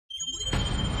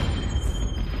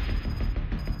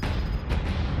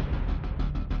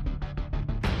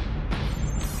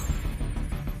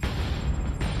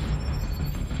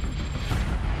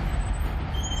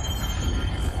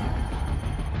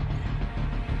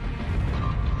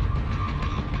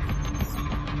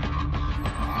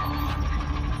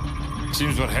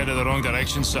Seems we're headed the wrong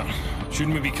direction, sir.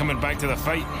 Shouldn't we be coming back to the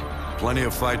fight? Plenty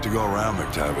of fight to go around,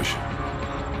 McTavish.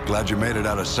 Glad you made it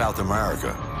out of South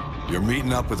America. You're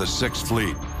meeting up with the 6th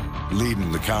Fleet,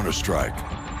 leading the counterstrike.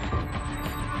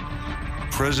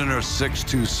 Prisoner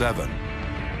 627.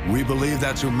 We believe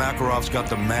that's who Makarov's got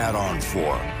the Mad on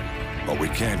for, but we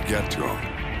can't get to him.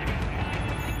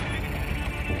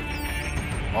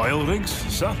 Oil rigs,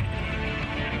 sir?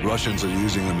 Russians are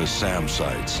using them as SAM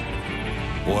sites.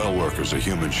 Oil workers are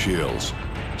human shields,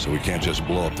 so we can't just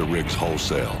blow up the rigs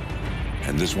wholesale.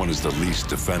 And this one is the least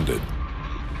defended.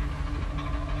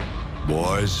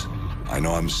 Boys, I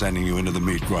know I'm sending you into the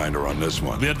meat grinder on this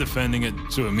one. They're defending it,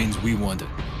 so it means we want it.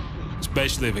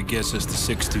 Especially if it gets us to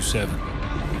 627.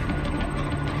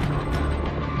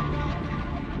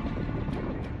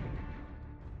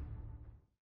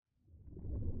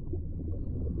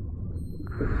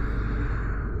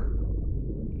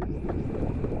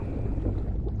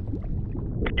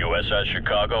 USS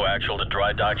Chicago, actual to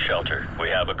dry dock shelter. We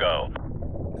have a go.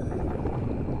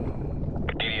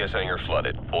 DDS hangar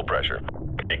flooded. Full pressure.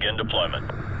 Begin deployment.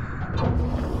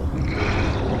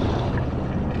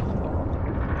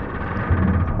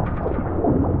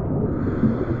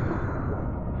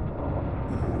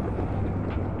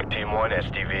 Team 1,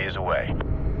 SDV is away.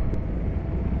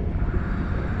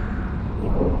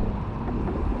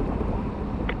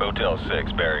 Hotel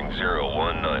 6, bearing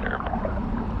 019er.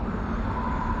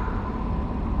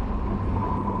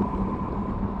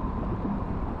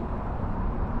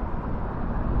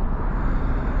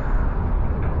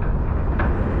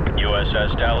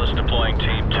 USS Dallas deploying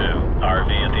Team 2.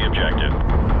 RV at the objective.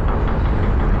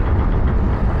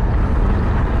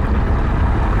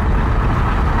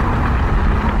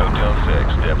 Hotel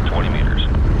 6, depth 20 meters.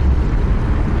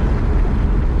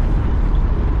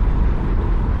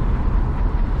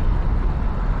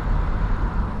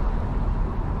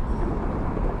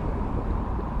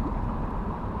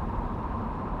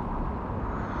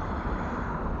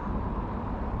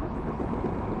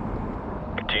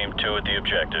 Team 2 at the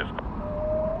objective.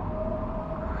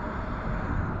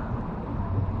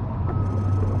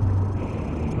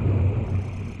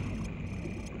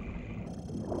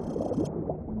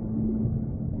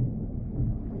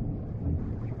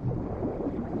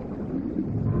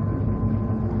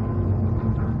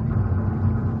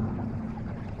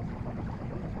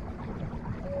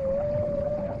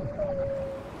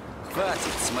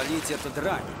 Хватит смолить эту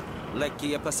дрань. Лекки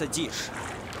я посадишь.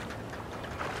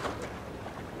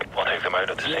 We'll take them out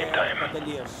at the same time.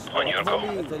 On your go.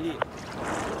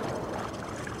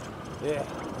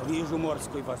 Вижу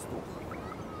морской воздух.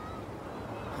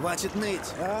 Хватит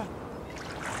ныть, а?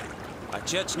 А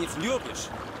чечнев любишь?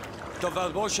 То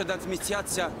волбоще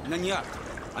отметятся на нет.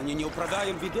 Они не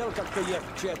управляем видел, как то есть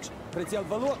чеч. Предел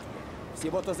волок.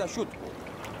 Всего-то за шутку.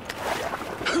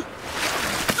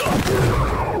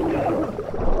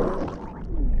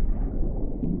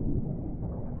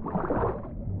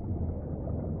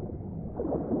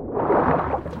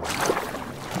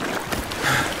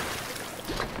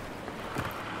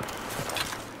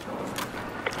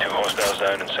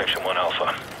 Down in Section 1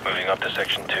 Alpha. Moving up to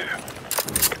Section 2.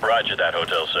 Roger that,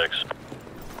 Hotel 6.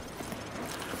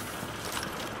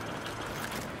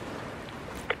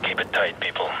 Keep it tight,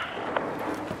 people.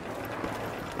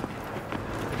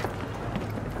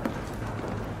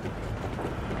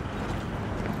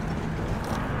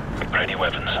 Ready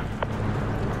weapons.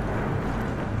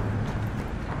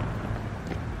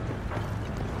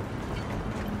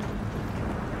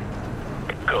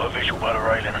 Go visual battle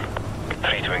rifling.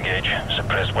 3 to engage.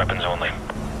 Suppressed weapons only.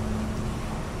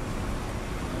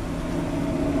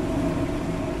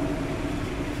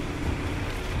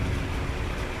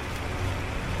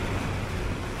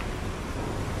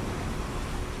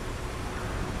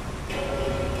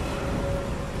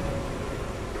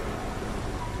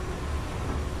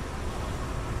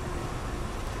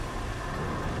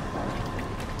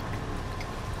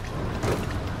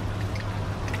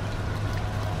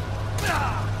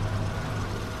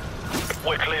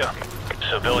 We're clear.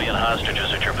 Civilian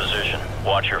hostages at your position.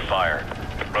 Watch your fire.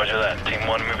 Roger that. Team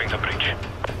 1 moving to breach.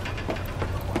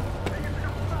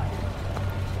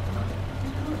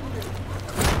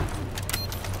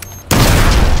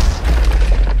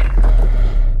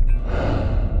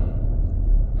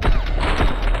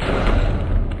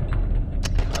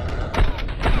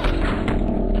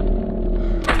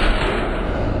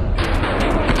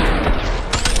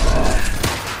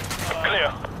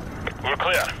 Clear. We're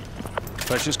clear.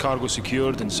 Precious cargo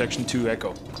secured in Section 2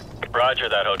 Echo. Roger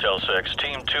that, Hotel 6.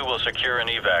 Team 2 will secure an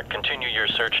evac. Continue your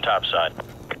search topside.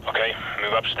 Okay,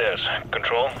 move upstairs.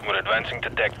 Control, we're advancing to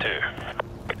Deck 2.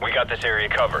 We got this area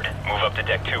covered. Move up to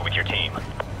deck 2 with your team.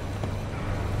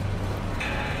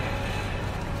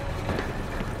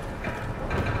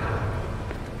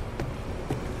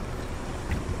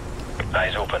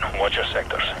 Eyes open. Watch your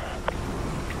sectors.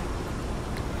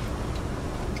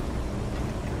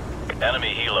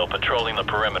 Enemy helo patrolling the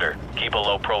perimeter. Keep a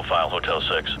low profile, Hotel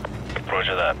 6.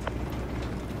 Roger that.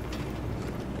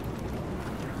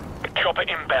 Chopper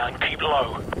inbound. Keep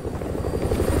low.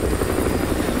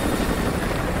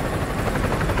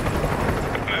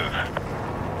 Move.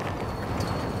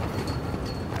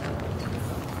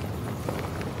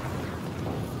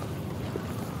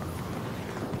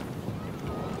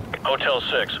 Hotel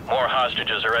 6, more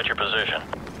hostages are at your position.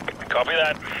 Copy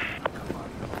that.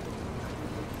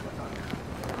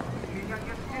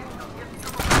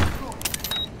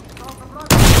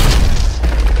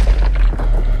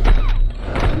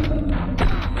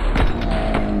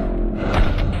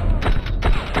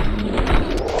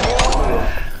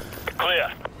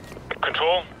 Clear.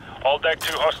 Control, all deck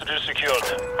 2 hostages secured.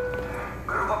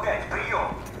 Группа 5,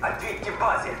 прием! Ответьте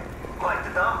базе! Мать,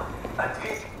 ты там?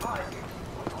 Ответь базе!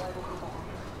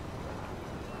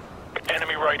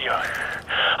 Enemy radio.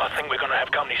 I think we're gonna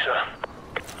have company, sir.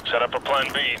 Set up a plan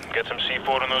B. Get some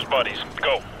C4 on those bodies.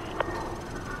 Go.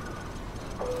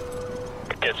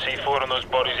 Get C4 on those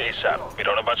bodies ASAP. We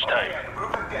don't have much time.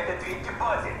 Группа 5, ответьте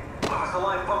базе! Мы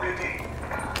высылаем вам людей!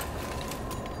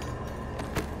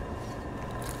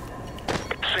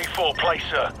 C4 place,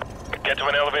 sir. Get to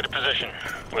an elevated position.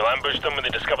 We'll ambush them when they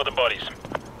discover the bodies.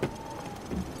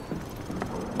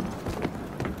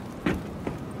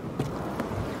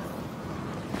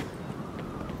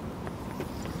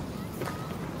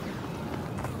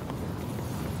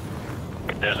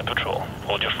 There's a patrol.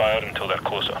 Hold your fire until they're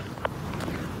closer.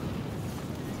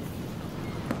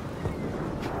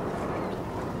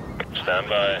 Stand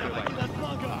by.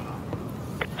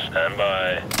 Stand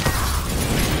by.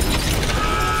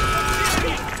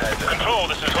 Control,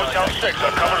 this is Hotel 6.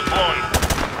 Our cover is blown.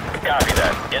 Copy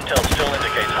that. Intel still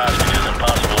indicates hostages and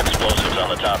possible explosives on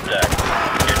the top deck.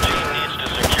 Your team needs to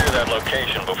secure that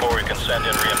location before we can send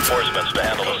in reinforcements to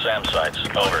handle the SAM sites.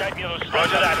 Over.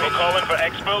 Roger that. We'll call in for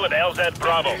Exfil at LZ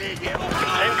Bravo.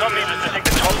 CENTCOM needs us to take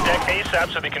the top deck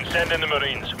ASAP so they can send in the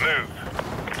Marines. Move.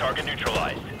 Target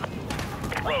neutralized.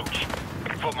 Roach.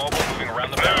 Foot mobile moving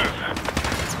around the move.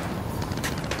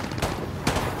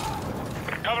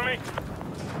 Cover me.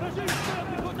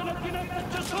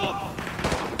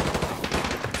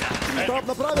 Штаб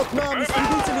направил к нам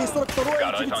истребители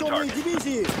 42-й экспедиционной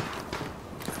дивизии.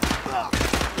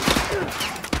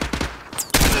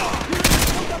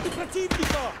 Контакты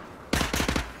противника!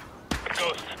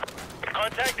 Ghost.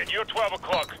 Contact at your 12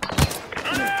 o'clock.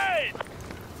 Grenade!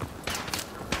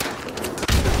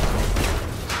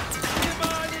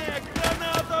 Внимание!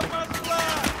 Граната пошла!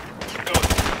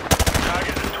 Ghost.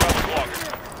 Target at 12 o'clock.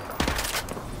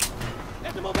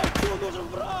 Этому бойцу нужен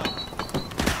враг!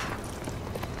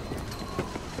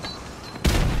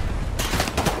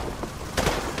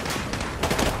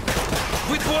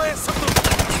 Вы двое со мной!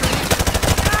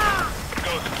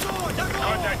 Ghost.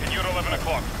 Contact at your 11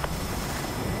 o'clock.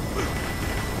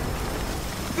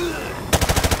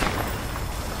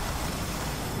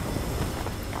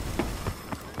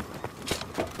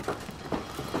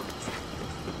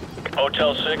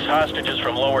 Hotel 6, hostages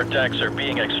from lower decks are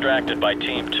being extracted by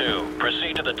Team 2.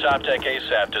 Proceed to the top deck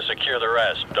ASAP to secure the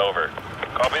rest. Over.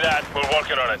 Copy that. We're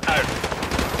working on it. Out.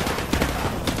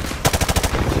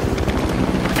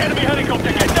 Enemy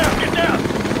helicopter! Get down! Get down!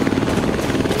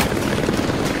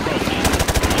 Roach,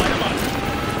 line them up.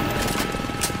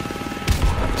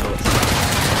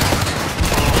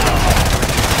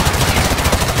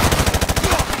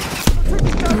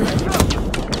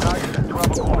 Target at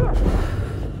 12 o'clock.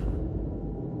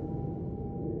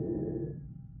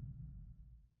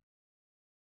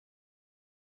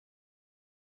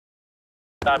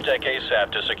 Top deck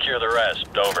ASAP to secure the rest.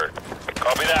 Over.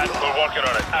 Copy that. We're working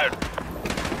on it. Out.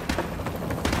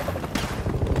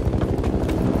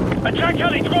 Attack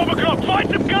heli, 12 o'clock! Find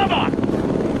some cover!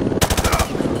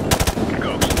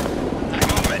 Ghost.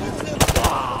 Movement.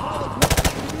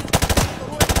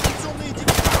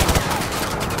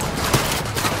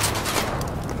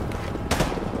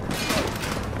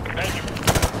 Thank you.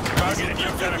 Target at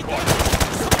your 10 o'clock.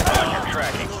 Roger,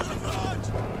 tracking.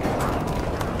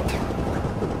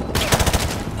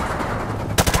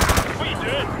 What are you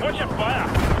doing? Watch your fire.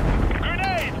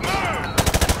 Grenade! Move!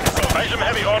 Find some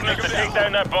heavy ordnance to take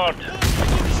down that board.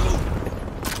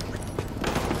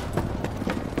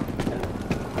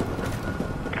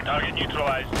 Target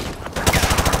neutralized.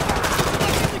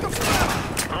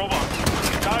 Robot.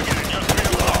 Target at your 3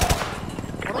 o'clock.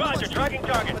 Roger, track Tagging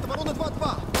target. Это ворона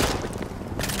 2-2.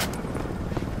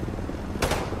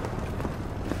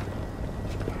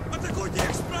 Атакуйте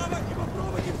их справа и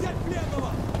попробуйте взять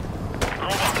пленного!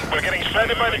 We're getting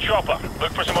stranded by the chopper.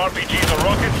 Look for some RPGs or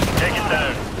rockets. Take it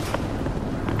down.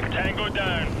 Tango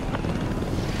down.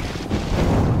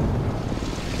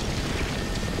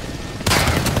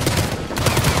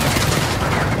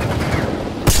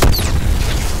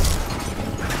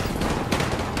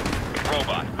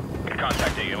 Robot.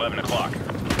 Contacting 11 o'clock.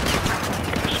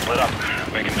 Split up.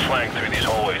 We can flank through these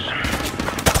hallways.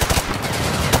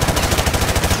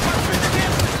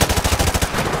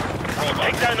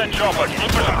 Take down that chopper.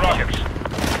 Look for some rockets.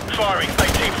 Firing.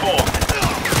 18-4.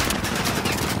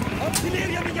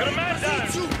 Артиллерия меня в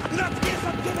позицию! Латки с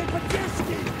огневой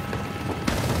поддержки!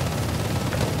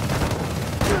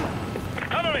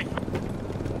 Cover me.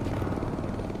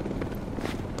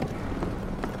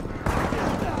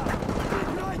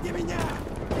 Прикройте меня!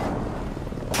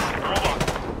 Robot.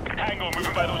 Tango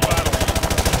moving by those barrels.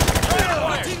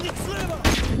 Противник слева!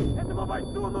 Этому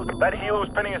бойцу нужен... That helo's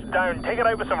pinning us down. Take it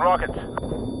out with some rockets.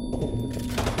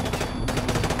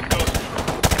 Ghost.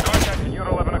 Contact at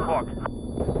 11 o'clock.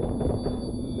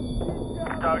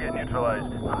 Target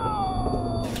neutralized.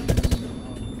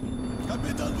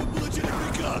 Капитан, вы получили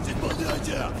приказ,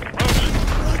 исполняйте! Roger.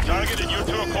 Target at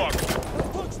 2 o'clock.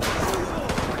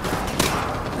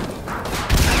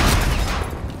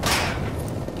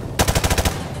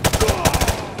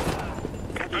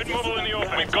 Good mobile in the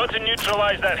open. We've got to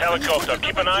neutralize that helicopter.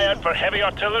 Keep an eye out for heavy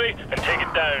artillery and take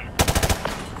it down.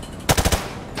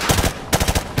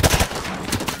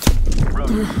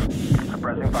 Roger.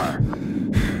 Suppressing fire.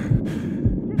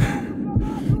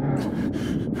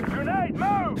 Grenade,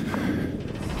 move!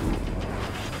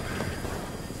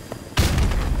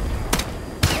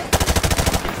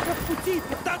 В пути!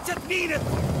 15 минут!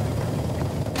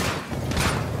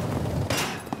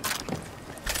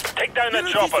 Take down that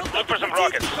chopper. Look for some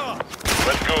rockets.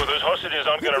 Let's go. Those hostages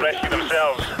aren't going to rescue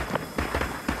themselves.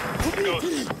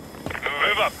 Ghost.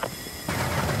 Move up.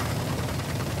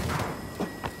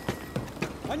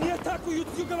 Они атакуют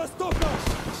с юго-востока!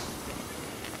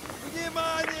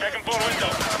 Second floor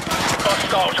window.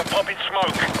 Hostiles are popping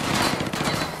smoke.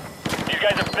 These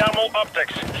guys have thermal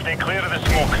optics. Stay clear of the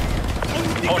smoke.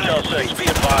 Hotel 6, be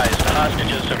advised. The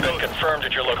hostages have been confirmed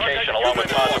at your location along with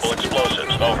possible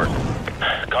explosives. Over.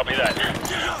 Copy that.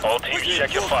 All teams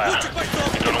check your fire.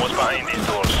 You don't know what's behind these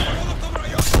doors.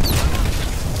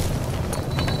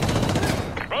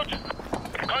 Roger.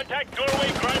 Contact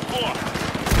doorway ground floor.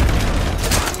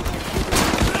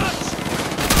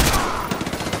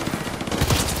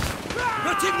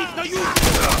 Противник на юг!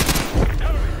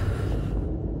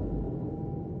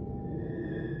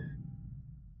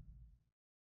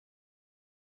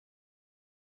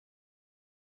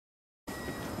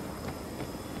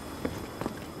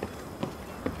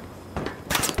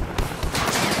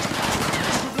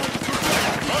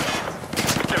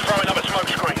 They're throwing up a smoke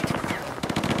screen.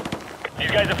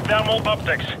 These guys have thermal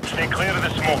optics. Stay clear of the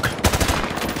smoke.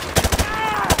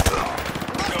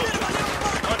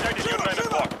 Contact is you at 9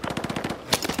 o'clock.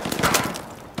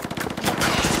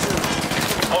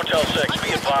 Hotel 6,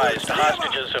 be advised. The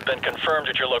hostages have been confirmed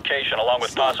at your location along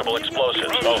with possible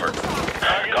explosives. Over.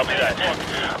 Copy that.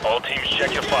 All teams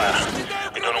check your fire.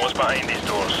 We don't know what's behind these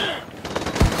doors.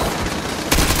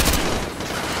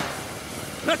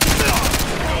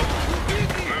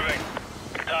 Moving.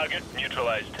 Target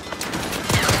neutralized.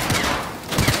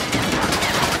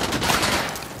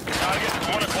 Target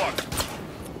 1 o'clock.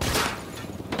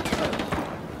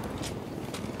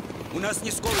 У нас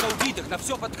несколько убитых, на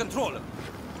все под контролем.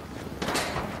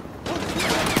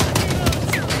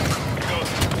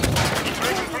 Ghost. He's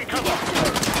breaking from cover.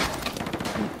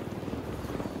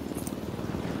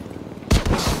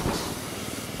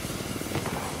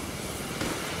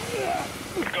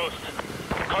 Ghost.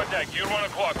 Contact, you're 1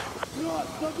 o'clock.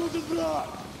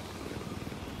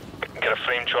 Get a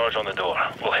frame charge on the door.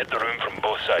 We'll hit the room from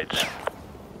both sides.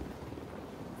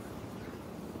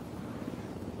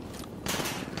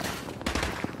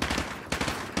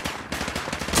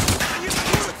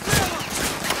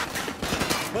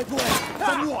 Огонь!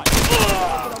 За мной!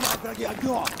 Гранат, враги,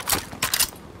 огонь!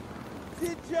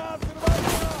 Сейчас,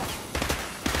 рванет!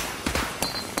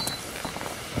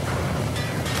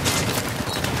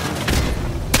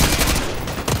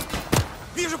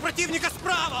 Вижу противника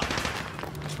справа!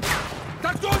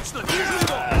 Так точно! Вижу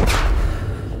его!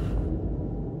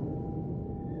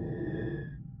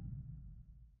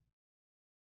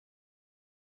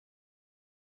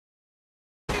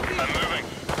 I'm moving.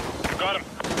 Got him.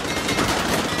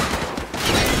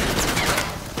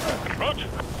 Roger.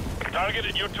 Target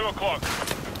at your 2 o'clock.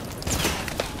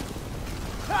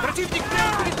 Противник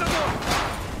прямо перед тобой!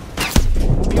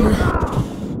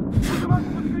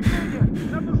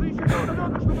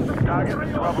 Target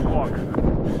is 12 o'clock.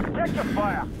 Check the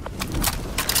fire.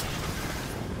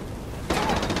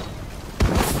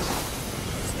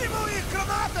 Сниму их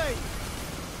гранатой!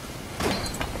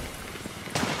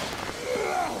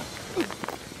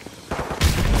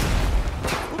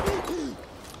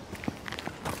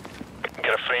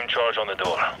 Get a frame charge on the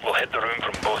door. We'll hit the room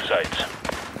from both sides.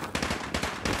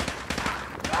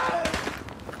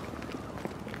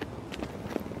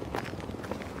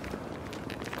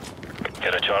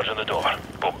 Get a charge on the door.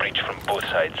 We'll breach from both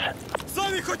sides. С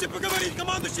вами хотите поговорить,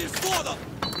 командующий взводом?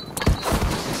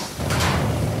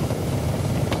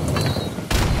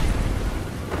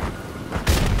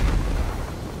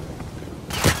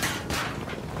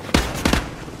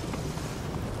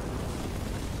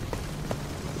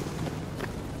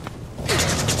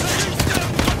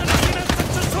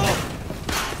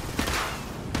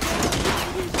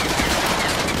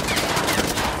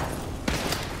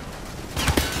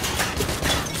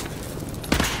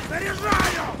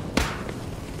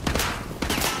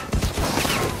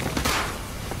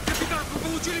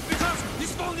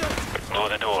 Lower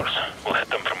the doors. We'll hit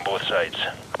them from both sides.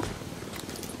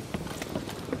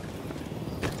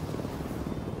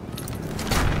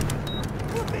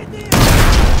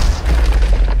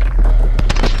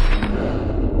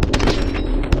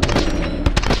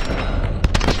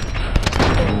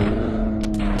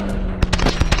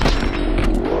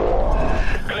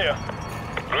 Clear.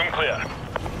 Room clear.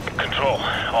 Control.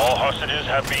 All hostages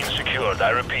have been secured. I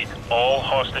repeat, all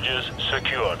hostages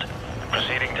secured.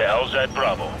 Proceeding to LZ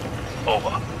Bravo.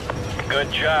 Over.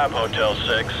 Good job, Hotel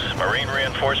 6. Marine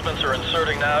reinforcements are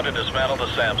inserting now to dismantle the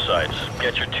SAM sites.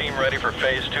 Get your team ready for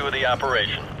Phase 2 of the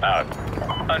operation. Out.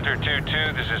 Hunter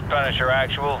 2-2, this is Punisher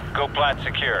Actual. Go plat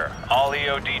secure. All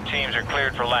EOD teams are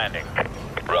cleared for landing.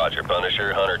 Roger,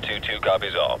 Punisher. Hunter 2-2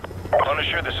 copies all.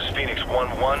 Punisher, this is Phoenix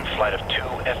 1-1, flight of 2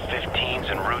 F-15s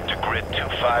en route to grid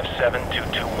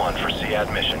 257221 for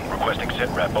SEAD mission. Requesting sit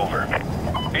rep, over.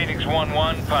 Phoenix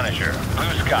 1-1, Punisher.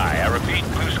 Blue sky, I repeat,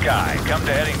 blue sky. Come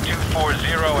to heading 240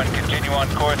 and continue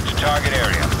on course to target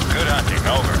area. Good hunting,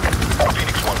 over.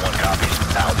 Phoenix 1-1 copies,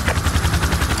 out.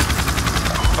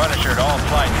 Punisher to all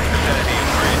flights in vicinity of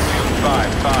grid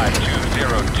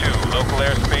 255202. Local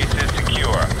airspace is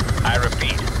secure. I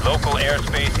repeat, local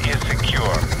airspace is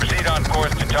secure. Proceed on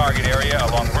course to target area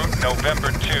along route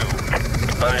November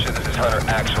 2. Punisher, this is Hunter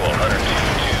Actual. Hunter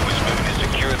 2-2 is moving to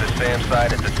secure the SAM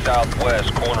site at the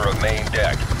southwest corner of main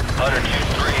deck. Hunter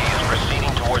 2-3 is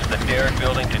proceeding towards the Derrick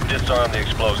building to disarm the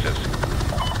explosives.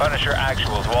 Punisher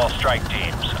Actual to all strike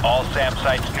teams. All SAM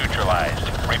sites neutralized.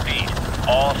 Repeat,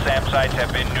 all SAM sites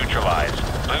have been neutralized.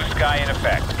 Blue sky in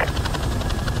effect.